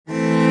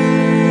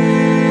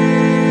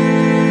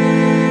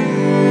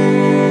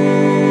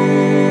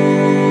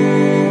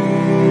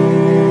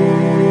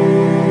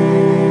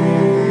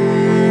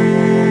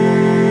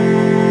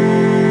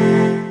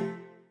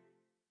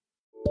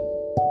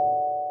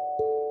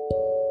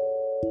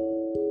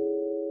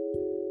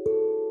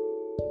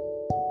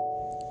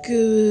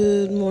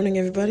Good morning,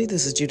 everybody.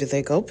 This is Judith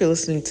A. Cope. You're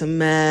listening to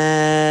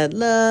Mad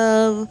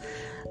Love.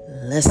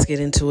 Let's get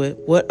into it.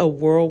 What a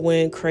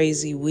whirlwind,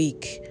 crazy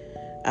week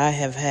I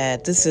have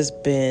had. This has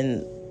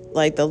been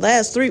like the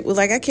last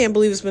I can't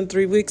believe it's been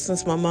 3 weeks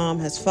since my mom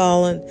has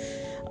fallen,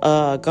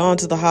 gone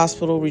to the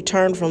hospital,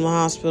 returned from the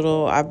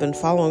hospital. I've been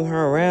following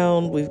her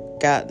around. We've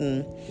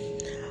gotten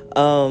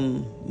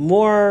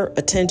more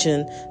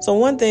attention. So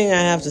one thing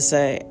I have to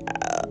say,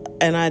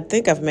 and I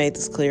think I've made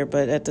this clear,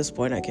 but at this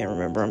point I can't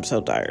remember. I'm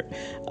so tired.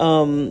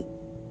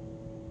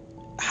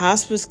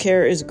 Hospice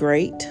care is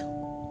great.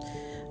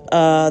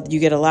 You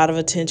get a lot of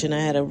attention. I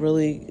had a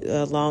really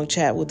long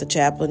chat with the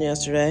chaplain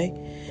yesterday.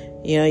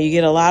 You know, you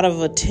get a lot of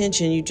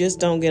attention. You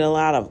just don't get a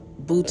lot of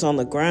boots on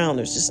the ground.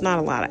 There's just not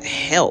a lot of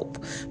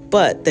help.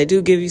 But they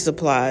do give you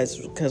supplies,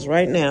 because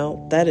right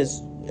now that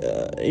is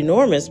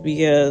enormous,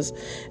 because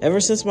ever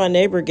since my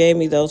neighbor gave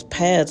me those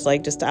pads,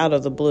 like just out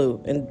of the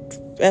blue, and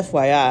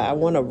FYI, I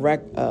want to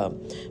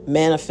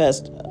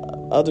manifest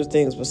other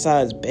things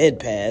besides bed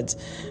pads,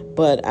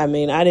 but I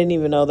mean, I didn't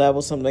even know that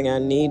was something I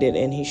needed,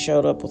 and he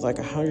showed up with like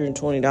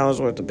 $120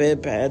 worth of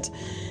bed pads,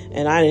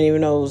 and I didn't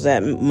even know it was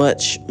that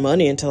much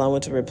money until I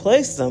went to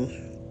replace them.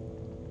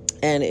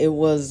 And it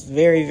was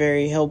very,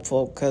 very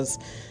helpful, because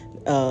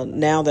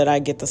now that I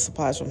get the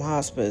supplies from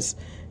hospice,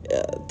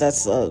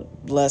 that's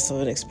less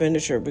of an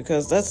expenditure,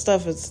 because that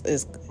stuff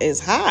is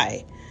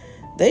high.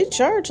 They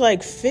charge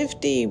like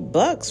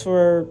 $50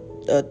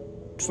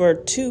 for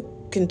two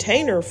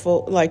containers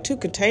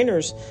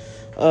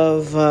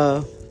of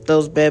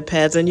those bed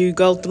pads, and you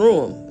go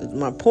through them. Is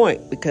my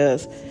point,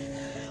 because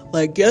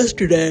like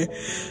yesterday,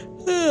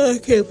 I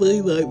can't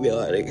believe I'm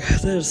yawning.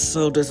 That is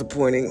so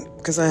disappointing,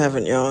 because I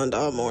haven't yawned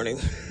all morning.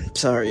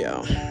 Sorry,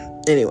 y'all.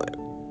 Anyway,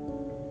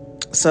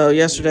 so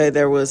yesterday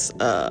there was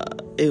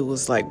it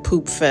was like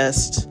Poop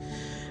Fest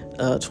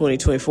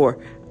 2024.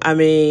 I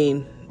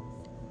mean,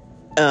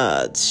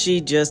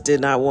 she just did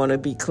not want to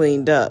be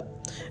cleaned up.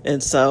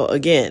 And so,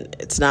 again,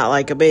 it's not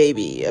like a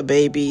baby. A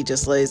baby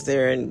just lays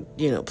there and,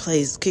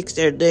 plays, kicks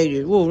their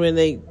leg when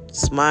they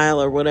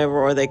smile or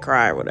whatever, or they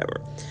cry or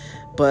whatever.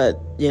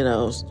 But,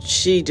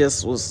 she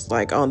just was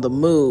like on the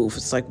move.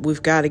 It's like,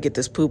 we've got to get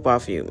this poop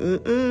off you.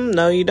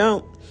 No, you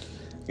don't.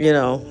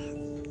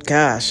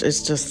 Gosh,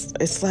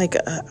 it's like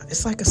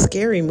a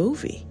scary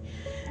movie.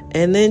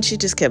 And then she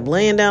just kept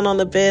laying down on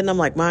the bed, and I'm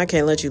like, Ma, I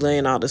can't let you lay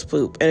in all this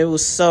poop. And it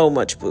was so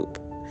much poop.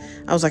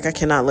 I was like, I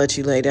cannot let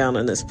you lay down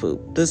in this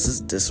poop. This is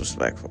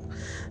disrespectful.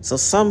 So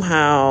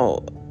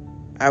somehow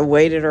I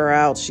waited her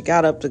out. She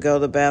got up to go to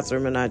the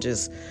bathroom, and I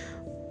just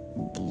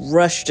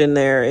rushed in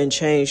there and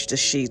changed the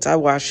sheets. I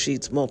washed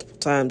sheets multiple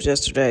times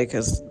yesterday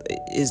because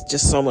it's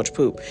just so much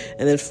poop.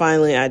 And then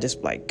finally I just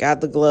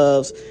got the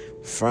gloves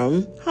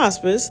from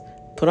hospice,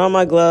 put on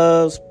my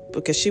gloves,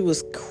 because she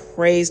was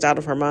crazed out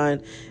of her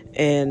mind,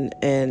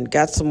 and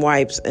got some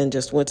wipes and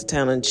just went to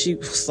town. And she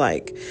was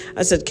like,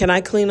 I said, can I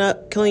clean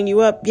you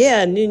up?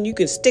 Yeah, and then you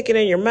can stick it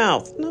in your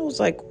mouth. And I was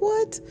like,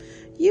 what?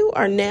 You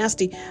are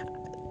nasty.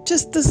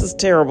 This is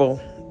terrible.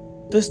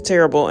 This is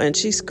terrible. And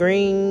she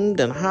screamed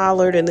and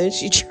hollered, and then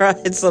she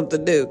tried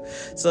something new.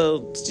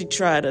 So she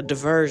tried a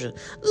diversion.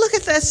 Look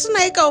at that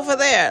snake over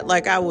there.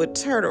 Like, I would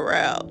turn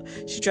around.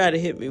 She tried to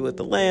hit me with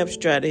the lamp. She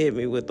tried to hit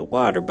me with the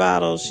water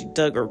bottle. She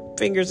dug her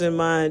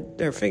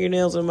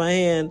fingernails in my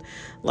hand.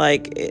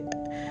 Like,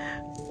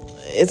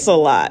 it's a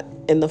lot.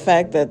 And the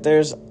fact that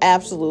there's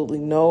absolutely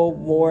no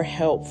more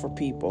help for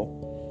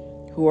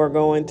people who are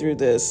going through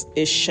this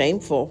is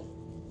shameful.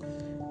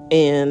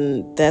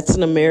 And that's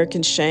an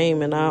American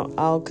shame, and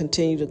I'll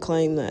continue to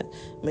claim that.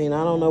 I mean,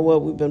 I don't know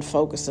what we've been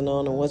focusing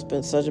on and what's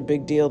been such a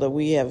big deal that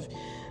we have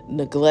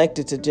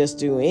neglected to just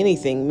do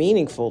anything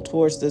meaningful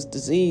towards this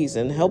disease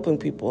and helping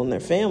people and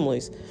their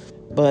families.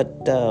 But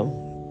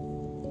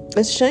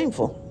it's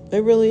shameful.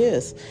 It really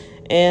is.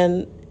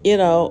 And,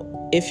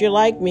 if you're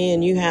like me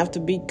and you have to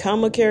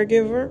become a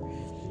caregiver,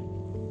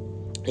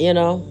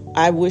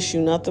 I wish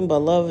you nothing but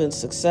love and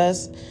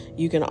success.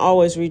 You can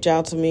always reach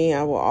out to me.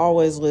 I will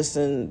always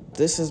listen.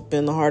 This has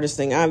been the hardest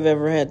thing I've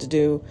ever had to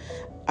do.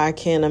 I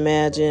can't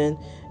imagine,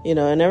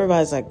 and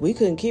everybody's like, we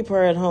couldn't keep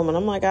her at home. And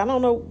I'm like, I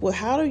don't know.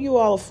 How are you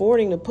all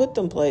affording to put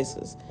them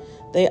places?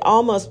 They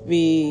all must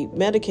be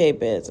Medicaid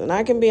beds. And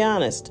I can be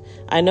honest.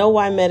 I know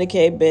why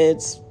Medicaid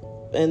beds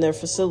and their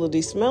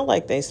facilities smell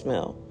like they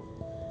smell.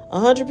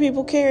 100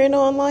 people carrying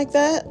on like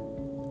that,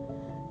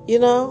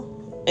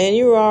 and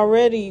you're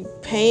already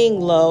paying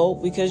low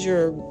because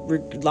you're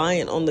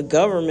reliant on the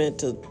government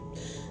to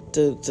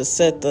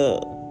set the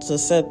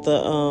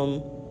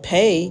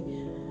pay,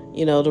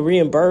 to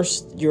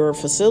reimburse your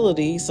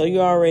facility. So you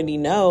already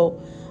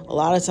know a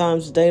lot of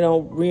times they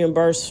don't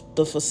reimburse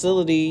the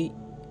facility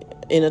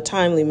in a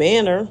timely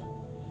manner,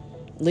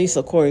 at least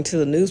according to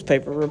the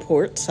newspaper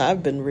reports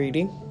I've been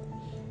reading.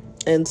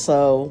 And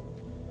so,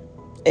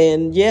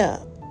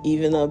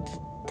 even a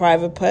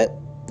private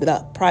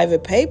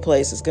pay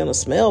place is going to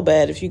smell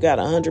bad if you got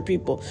 100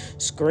 people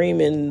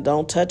screaming,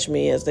 don't touch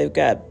me, as they've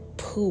got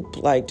poop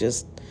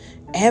just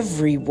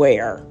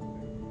everywhere.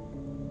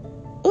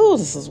 Oh,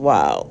 this is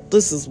wild.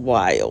 This is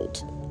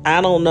wild.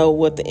 I don't know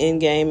what the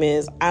end game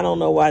is. I don't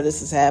know why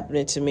this is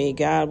happening to me.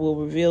 God will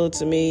reveal it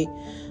to me.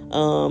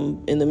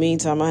 In the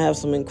meantime, I have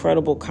some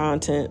incredible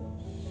content.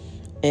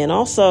 And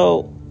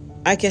also,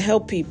 I can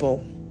help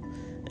people.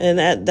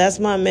 And that's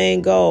my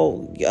main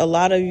goal. A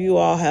lot of you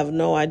all have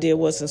no idea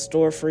what's in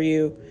store for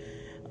you.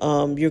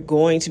 You're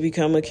going to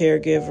become a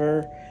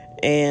caregiver.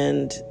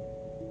 And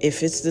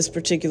if it's this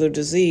particular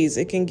disease,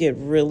 it can get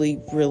really,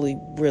 really,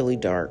 really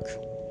dark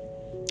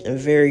and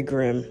very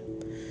grim.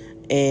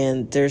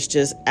 And there's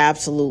just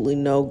absolutely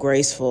no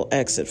graceful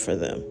exit for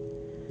them.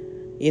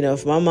 You know,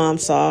 if my mom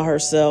saw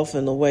herself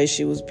and the way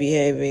she was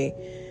behaving,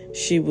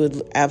 she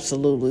would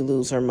absolutely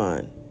lose her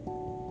mind.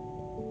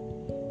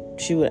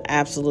 She would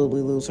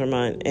absolutely lose her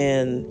mind.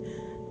 And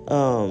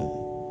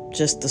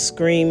just the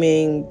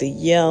screaming, the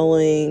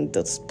yelling,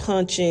 the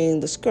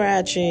punching, the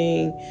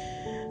scratching,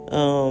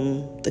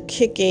 the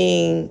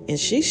kicking. And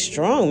she's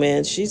strong,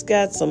 man. She's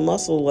got some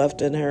muscle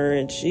left in her,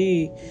 and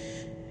she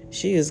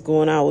is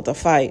going out with a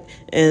fight.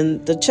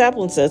 And the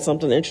chaplain said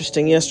something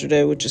interesting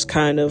yesterday, which is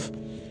kind of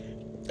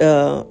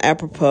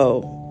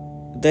apropos.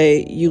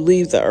 You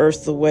leave the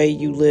earth the way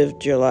you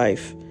lived your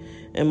life.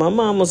 And my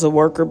mom was a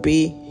worker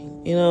bee.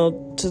 You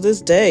know, to this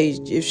day,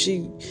 if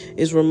she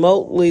is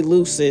remotely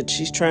lucid,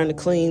 she's trying to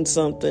clean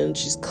something.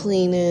 She's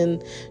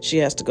cleaning. She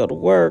has to go to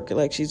work.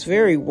 Like, she's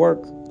very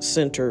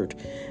work-centered,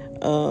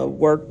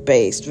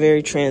 work-based,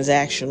 very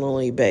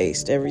transactionally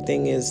based.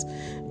 Everything is,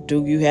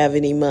 do you have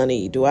any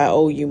money? Do I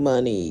owe you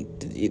money?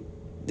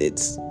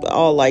 It's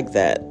all like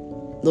that.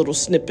 Little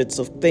snippets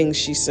of things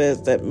she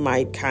says that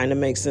might kind of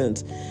make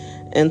sense.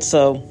 And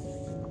so,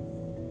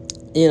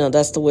 you know,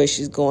 that's the way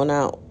she's going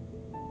out,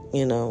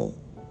 you know,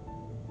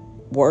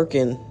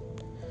 working.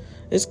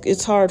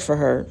 It's hard for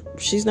her.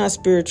 She's not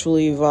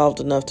spiritually evolved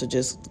enough to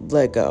just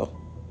let go.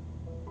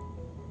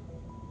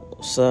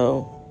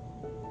 So,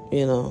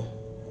 you know,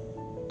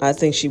 I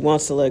think she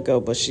wants to let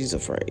go, but she's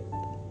afraid.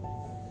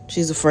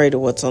 She's afraid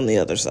of what's on the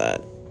other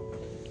side.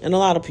 And a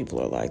lot of people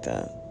are like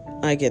that.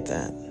 I get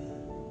that.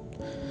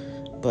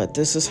 But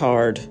this is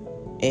hard.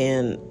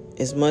 And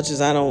as much as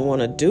I don't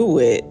want to do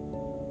it,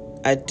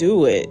 I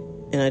do it.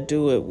 And I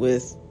do it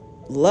with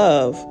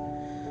love.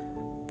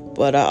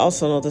 But I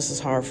also know this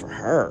is hard for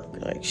her.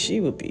 Like, she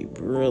would be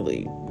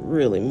really,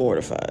 really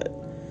mortified.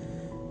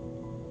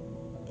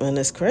 And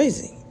it's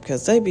crazy.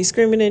 Because they be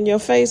screaming in your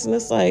face. And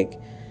it's like,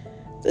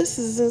 this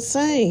is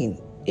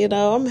insane. You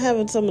know, I'm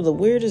having some of the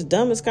weirdest,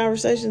 dumbest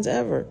conversations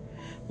ever.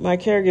 My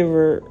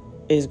caregiver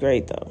is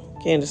great, though.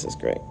 Candace is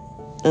great.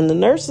 And the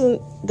nurse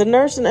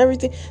and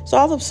everything. So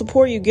all the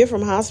support you get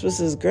from hospice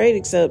is great,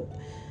 except,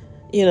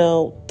 you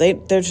know,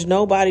 there's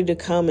nobody to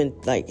come and,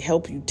 like,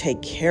 help you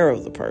take care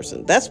of the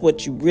person. That's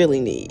what you really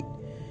need.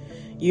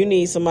 You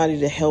need somebody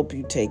to help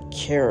you take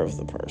care of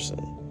the person.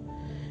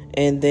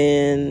 And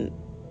then,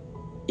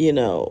 you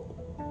know,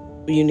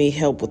 you need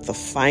help with the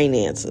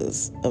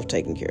finances of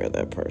taking care of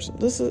that person.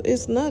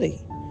 It's nutty.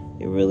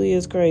 It really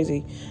is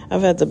crazy.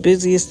 I've had the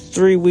busiest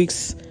 3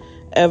 weeks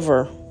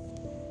ever.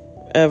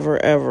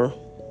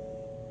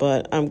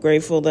 But I'm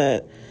grateful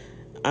that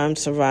I'm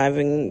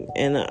surviving,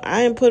 and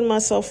I am putting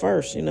myself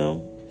first, you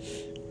know.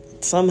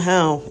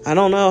 Somehow. I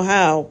don't know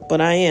how,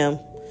 but I am.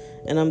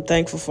 And I'm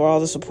thankful for all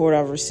the support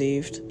I've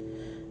received.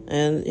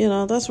 And, you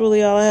know, that's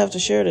really all I have to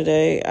share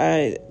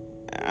today.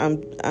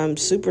 I'm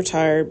super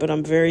tired, but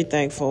I'm very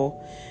thankful.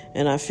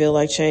 And I feel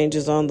like change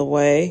is on the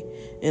way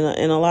in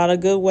a lot of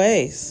good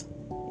ways,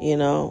 you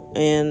know.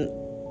 And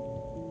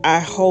I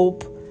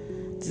hope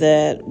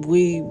that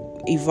we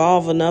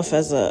evolve enough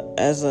as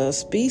a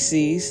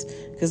species,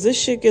 because this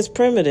shit gets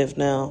primitive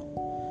now.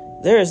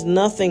 There is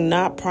nothing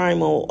not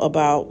primal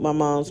about my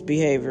mom's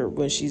behavior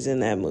when she's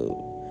in that mood.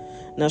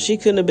 Now, she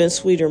couldn't have been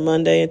sweeter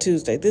Monday and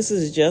Tuesday. This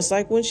is just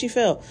like when she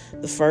fell.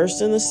 The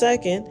first and the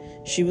second,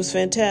 she was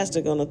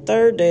fantastic. On the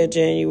third day of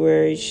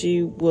January,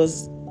 she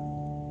was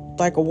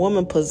like a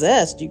woman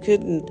possessed. You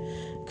couldn't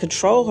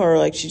control her.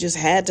 Like, she just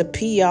had to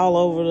pee all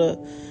over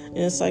and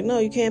it's like, no,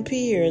 you can't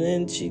pee here. And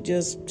then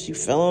she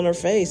fell on her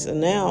face.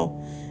 And now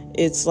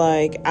it's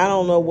like, I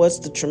don't know what's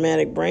the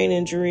traumatic brain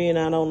injury and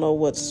I don't know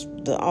what's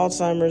the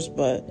Alzheimer's,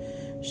 but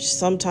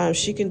sometimes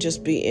she can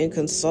just be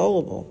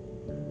inconsolable.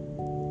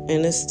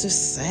 And it's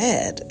just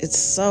sad. It's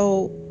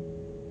so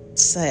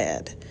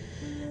sad.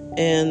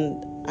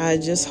 And I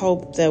just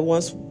hope that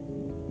once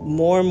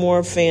more and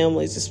more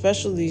families,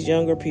 especially these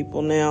younger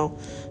people now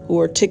who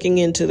are ticking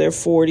into their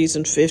 40s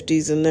and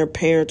 50s, and their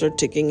parents are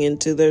ticking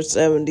into their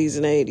 70s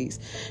and 80s,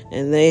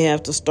 and they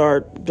have to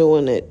start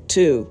doing it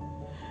too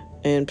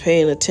and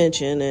paying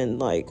attention and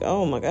like,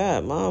 oh my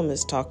God, mom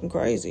is talking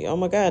crazy. Oh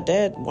my God,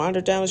 dad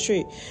wandered down the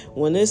street.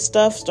 When this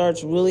stuff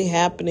starts really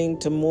happening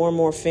to more and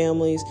more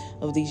families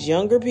of these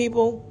younger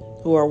people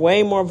who are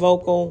way more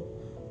vocal,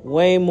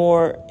 way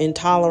more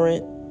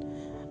intolerant,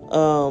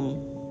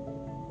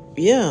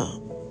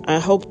 I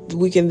hope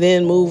we can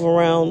then move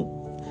around,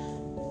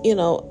 you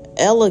know,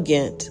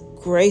 elegant,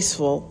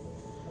 graceful,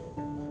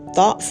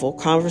 thoughtful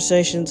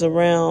conversations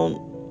around,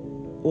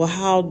 well,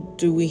 how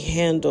do we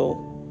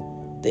handle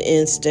the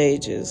end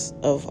stages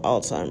of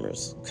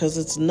Alzheimer's, because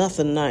it's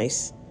nothing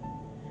nice.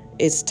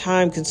 It's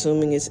time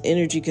consuming, it's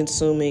energy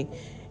consuming.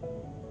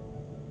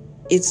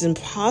 It's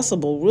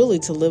impossible really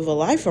to live a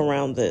life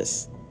around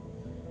this.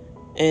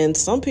 And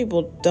some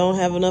people don't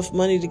have enough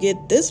money to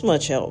get this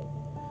much help.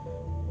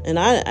 And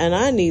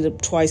I need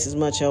twice as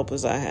much help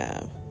as I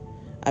have.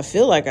 I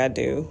feel like I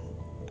do.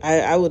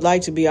 I would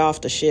like to be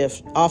off a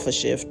shift,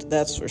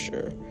 that's for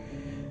sure.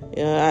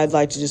 I'd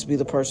like to just be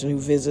the person who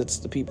visits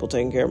the people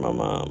taking care of my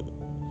mom.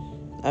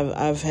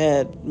 I've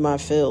had my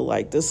fill.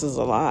 Like, this is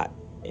a lot,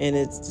 and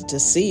it's to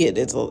see it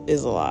is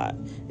a lot.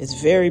 It's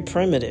very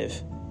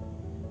primitive.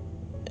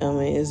 I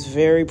mean, it's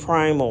very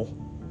primal,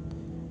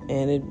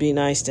 and it'd be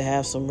nice to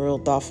have some real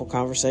thoughtful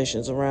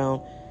conversations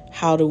around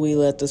how do we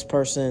let this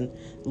person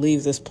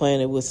leave this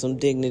planet with some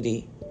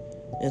dignity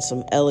and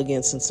some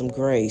elegance and some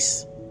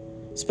grace,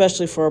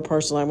 especially for a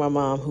person like my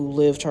mom who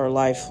lived her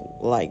life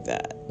like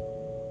that.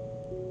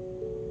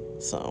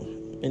 So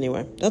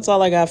anyway, that's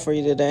all I got for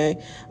you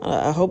today.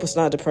 I hope it's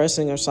not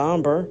depressing or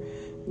somber,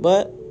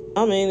 but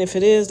I mean, if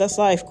it is, that's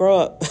life. Grow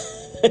up.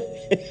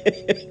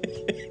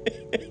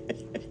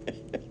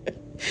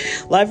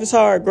 Life is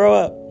hard. Grow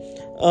up.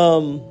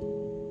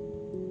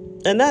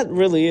 And that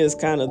really is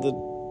kind of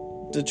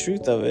the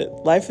truth of it.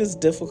 Life is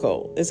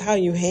difficult. It's how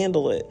you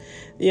handle it.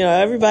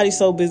 Everybody's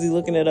so busy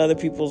looking at other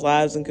people's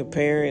lives and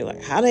comparing,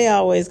 like, how they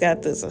always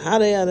got this and how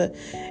they other.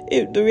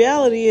 The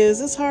reality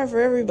is it's hard for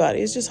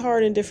everybody. It's just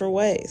hard in different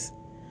ways.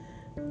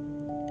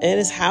 And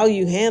it's how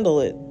you handle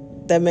it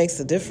that makes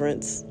the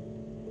difference.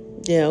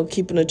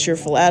 Keeping a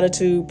cheerful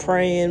attitude,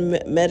 praying,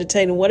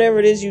 meditating, whatever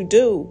it is you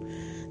do,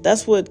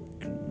 that's what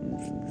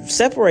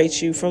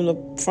separates you from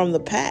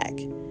the pack.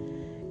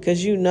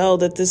 Because you know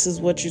that this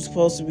is what you're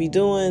supposed to be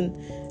doing,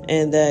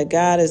 and that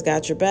God has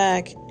got your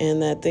back,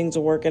 and that things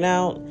are working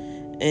out,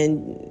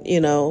 and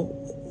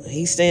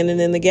He's standing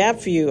in the gap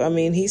for you. I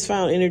mean, He's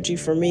found energy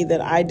for me that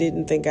I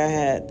didn't think I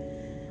had.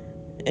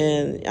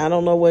 And I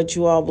don't know what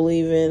you all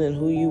believe in and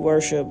who you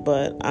worship,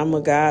 but I'm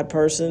a God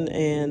person,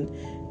 and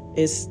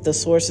the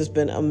source has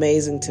been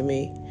amazing to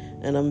me,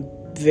 and I'm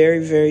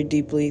very, very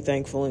deeply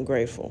thankful and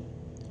grateful.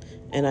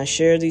 And I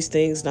share these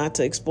things not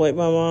to exploit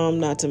my mom,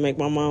 not to make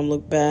my mom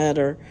look bad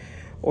or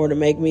to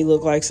make me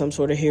look like some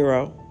sort of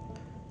hero.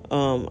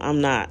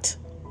 I'm not.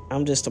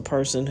 I'm just a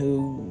person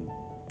who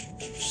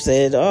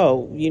said,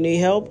 oh, you need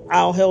help?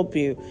 I'll help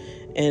you.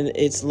 And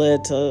it's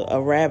led to a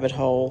rabbit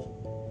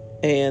hole.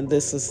 And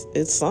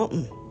it's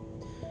something.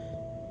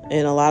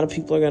 And a lot of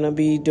people are going to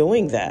be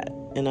doing that.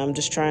 And I'm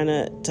just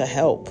trying to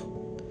help.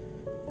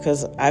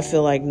 Because I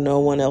feel like no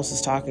one else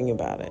is talking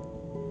about it.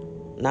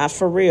 Not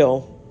for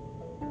real.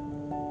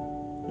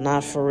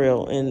 Not for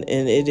real. And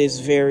it is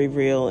very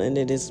real, and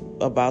it is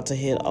about to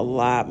hit a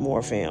lot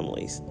more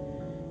families.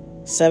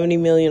 70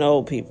 million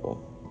old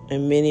people,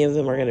 and many of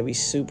them are going to be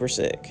super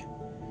sick.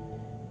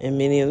 And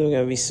many of them are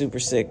going to be super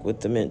sick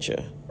with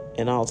dementia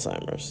and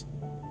Alzheimer's.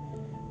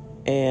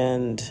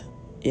 And,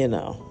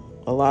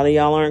 a lot of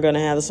y'all aren't going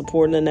to have the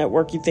support in the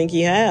network you think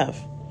you have.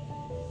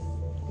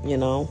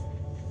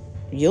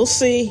 You'll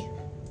see.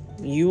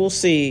 You will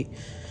see.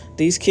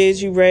 These kids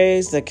you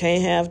raise that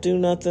can't do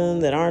nothing,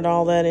 that aren't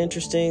all that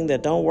interesting,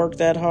 that don't work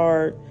that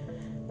hard,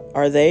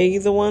 are they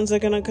the ones that are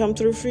going to come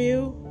through for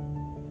you?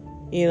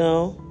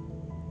 You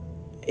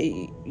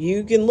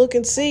can look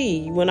and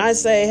see. When I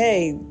say,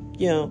 hey,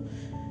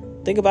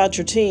 think about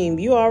your team,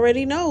 you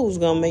already know who's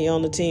going to be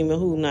on the team and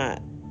who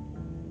not.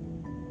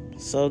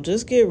 So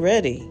just get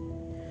ready.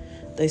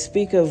 They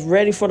speak of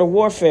ready for the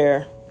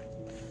warfare.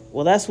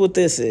 Well, that's what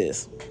this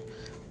is.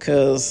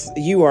 Because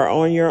you are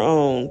on your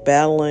own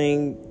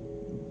battling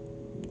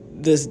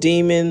this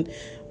demon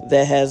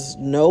that has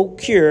no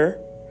cure.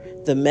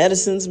 The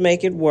medicines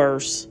make it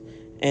worse,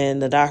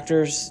 and the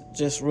doctors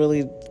just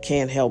really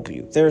can't help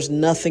you. There's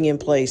nothing in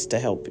place to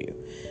help you.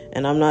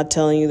 And I'm not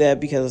telling you that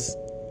because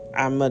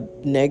I'm a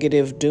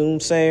negative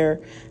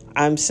doomsayer.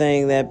 I'm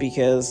saying that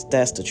because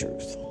that's the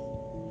truth.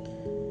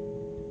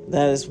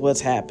 That is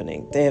what's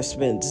happening. They have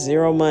spent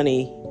zero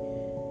money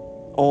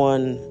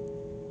on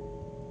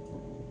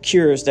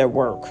cures that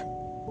work.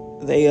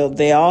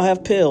 They all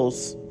have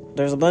pills.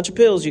 There's a bunch of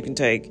pills you can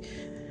take,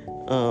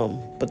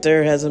 but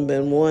there hasn't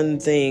been one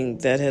thing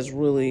that has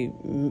really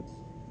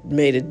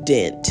made a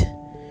dent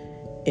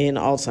in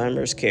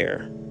Alzheimer's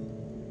care.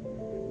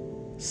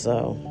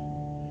 So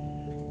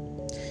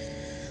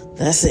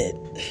that's it.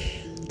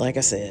 Like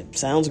I said,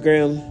 sounds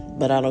grim,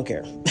 but I don't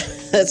care.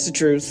 That's the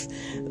truth.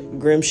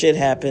 Grim shit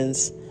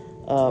happens,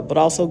 but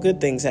also good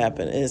things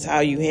happen. And it's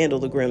how you handle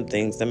the grim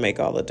things that make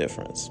all the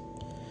difference.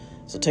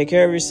 So take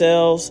care of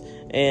yourselves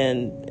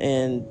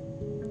and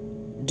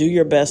do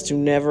your best to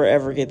never,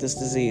 ever get this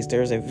disease.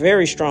 There's a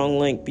very strong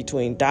link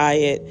between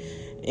diet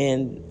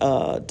and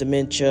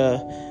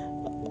dementia,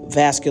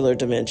 vascular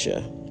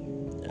dementia,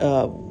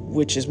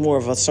 which is more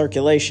of a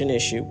circulation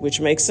issue,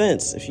 which makes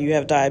sense. If you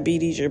have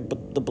diabetes,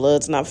 the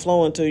blood's not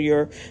flowing to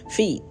your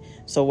feet.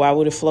 So why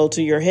would it flow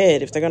to your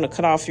head? If they're going to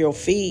cut off your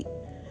feet,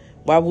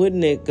 why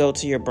wouldn't it go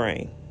to your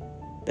brain?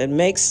 That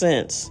makes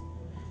sense.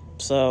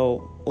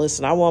 So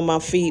Listen, I want my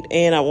feet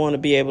and I want to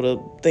be able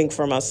to think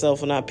for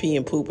myself and not pee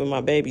and poop in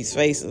my baby's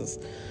faces.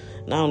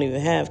 And I don't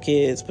even have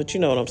kids, but you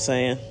know what I'm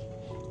saying.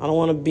 I don't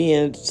want to be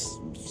in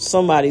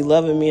somebody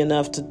loving me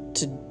enough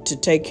to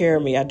take care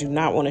of me. I do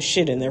not want to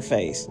shit in their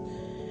face.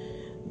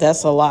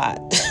 That's a lot.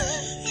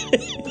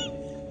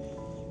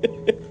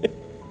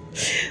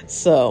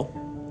 So,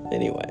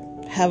 anyway,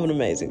 have an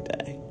amazing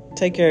day.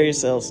 Take care of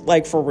yourselves,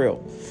 like for real,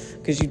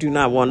 because you do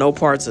not want no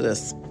parts of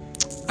this.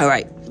 All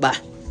right, bye.